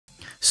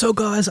So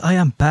guys, I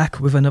am back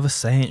with another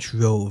Saints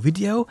Row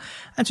video,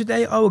 and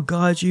today I will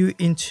guide you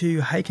into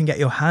how you can get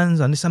your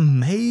hands on this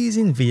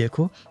amazing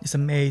vehicle, this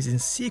amazing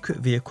secret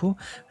vehicle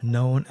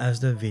known as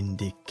the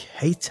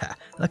Vindicator,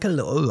 like a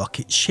little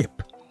rocket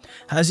ship.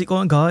 How's it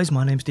going guys?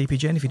 My name's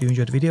DPJ, and if you do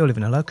enjoy the video,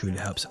 leaving a like really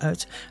helps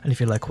out, and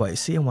if you like what you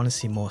see and want to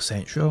see more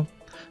Saints Row,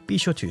 be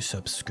sure to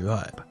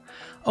subscribe.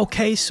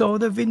 Okay, so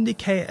the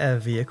Vindicator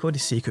vehicle, the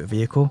secret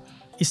vehicle,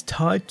 is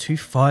tied to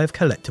 5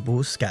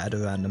 collectibles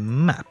scattered around the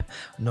map,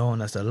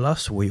 known as the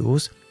Lost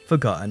Wheels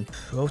Forgotten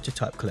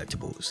Prototype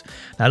collectibles.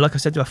 Now, like I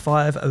said, there are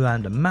 5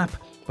 around the map,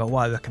 but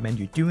what I recommend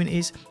you doing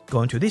is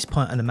going to this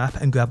point on the map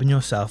and grabbing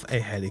yourself a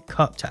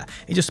helicopter.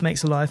 It just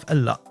makes life a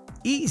lot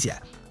easier.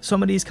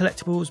 Some of these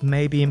collectibles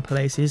may be in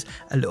places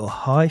a little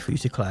high for you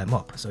to climb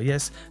up, so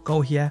yes,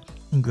 go here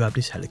and grab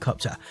this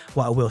helicopter.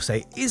 What I will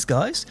say is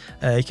guys,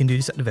 you can do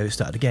this at the very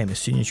start of the game. As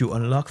soon as you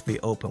unlock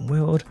the open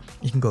world,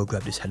 you can go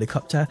grab this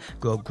helicopter,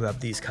 go grab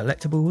these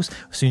collectibles.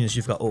 As soon as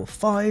you've got all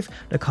 5,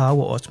 the car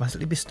will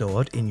automatically be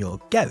stored in your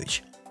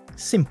garage.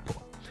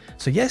 Simple.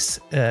 So yes,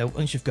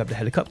 once you've grabbed the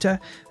helicopter,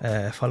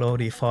 follow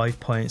the 5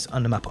 points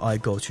on the map I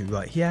go to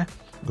right here,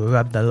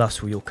 grab the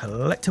Lost Wheel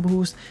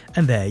collectibles,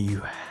 and there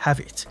you have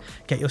it.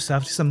 Get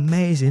yourself this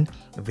amazing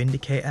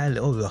Vindicator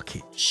little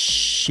rocket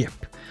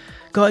ship.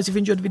 Guys, if you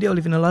enjoyed the video,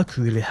 leaving a like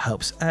really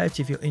helps out.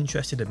 If you're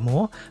interested in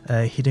more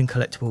hidden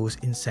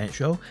collectibles in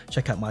Saints Row,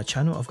 check out my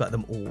channel, I've got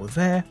them all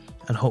there,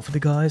 and hopefully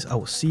guys, I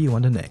will see you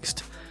on the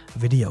next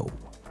video.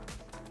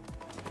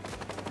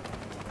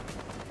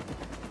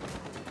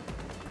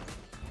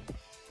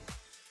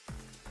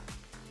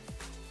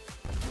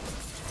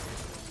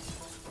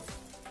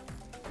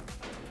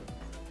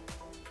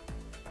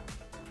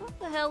 What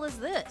the hell is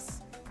this?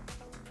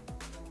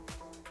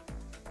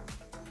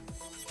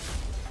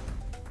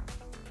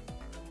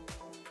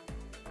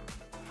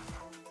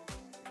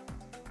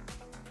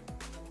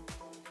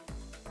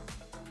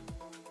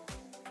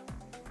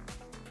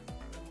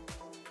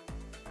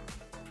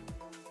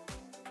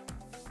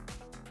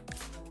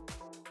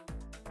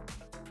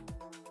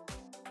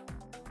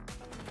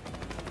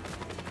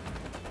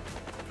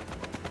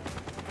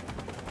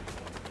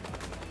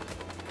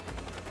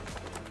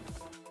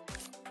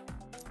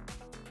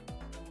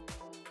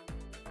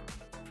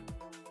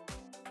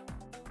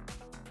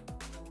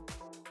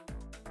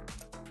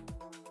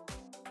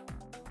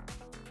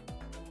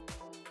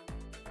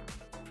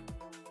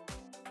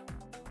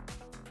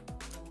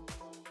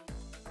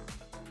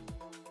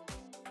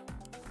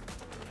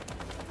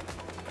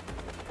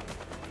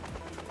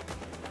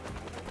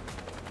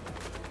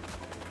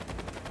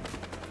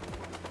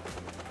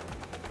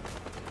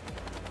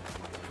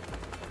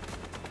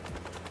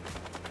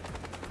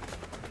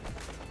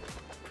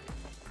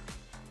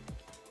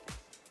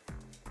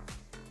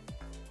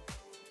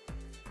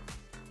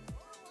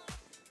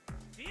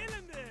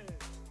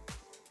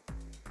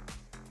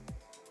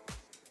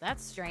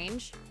 That's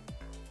strange.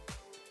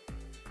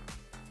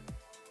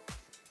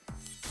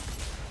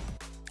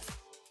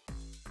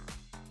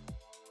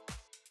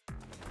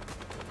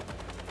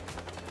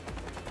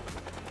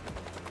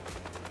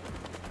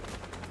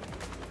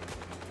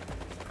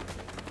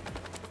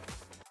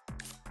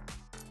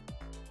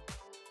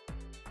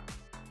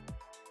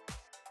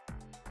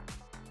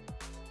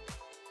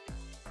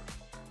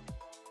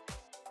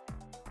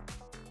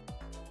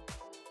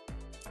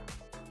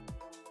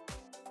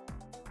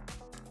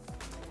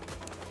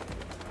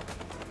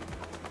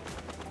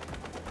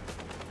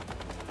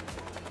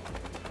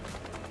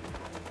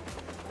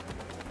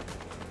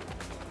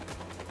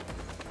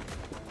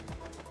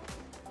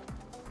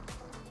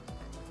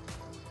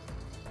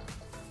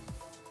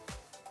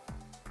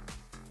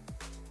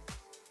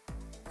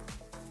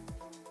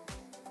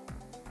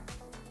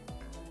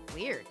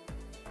 Weird.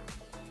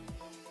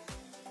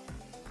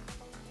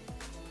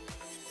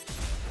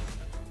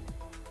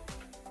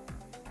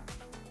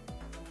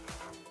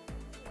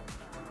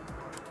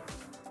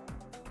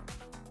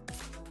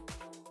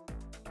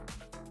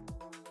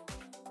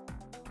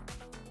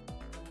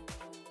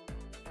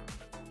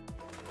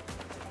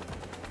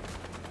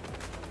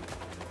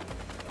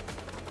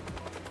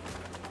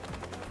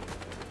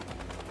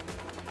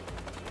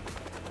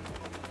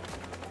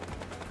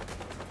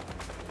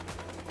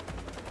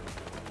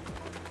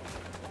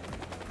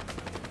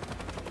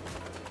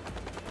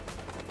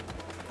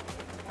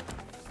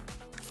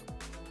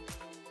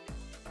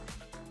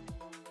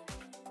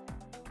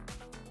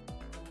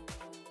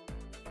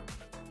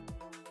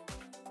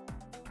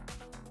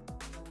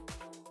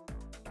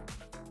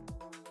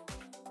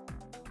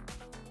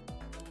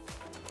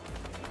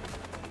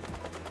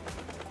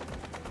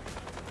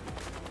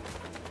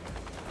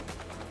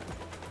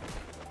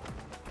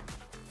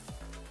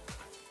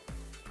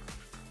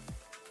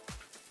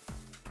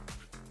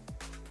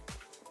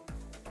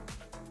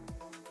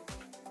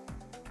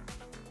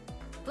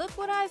 Look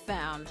what I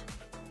found.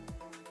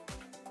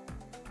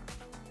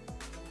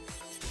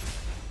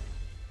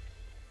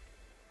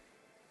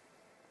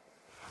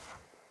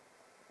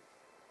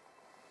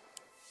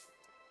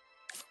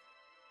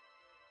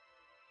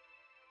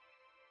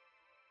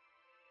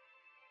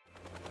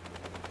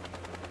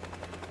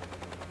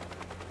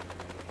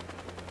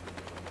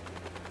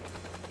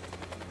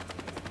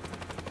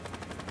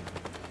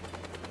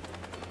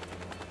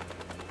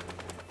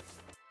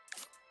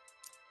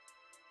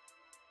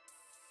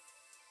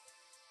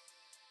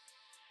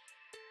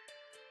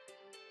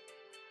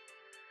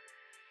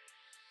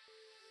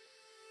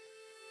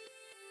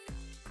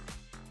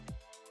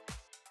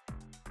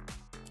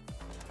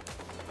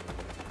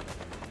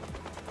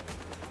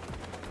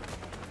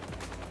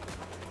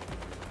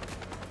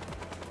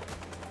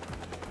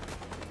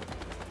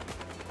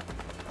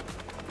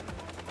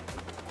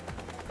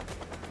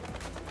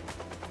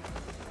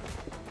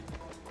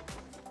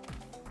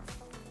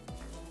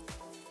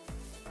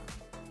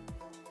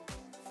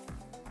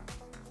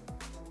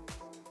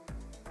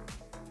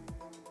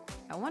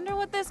 I wonder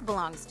what this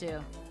belongs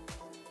to.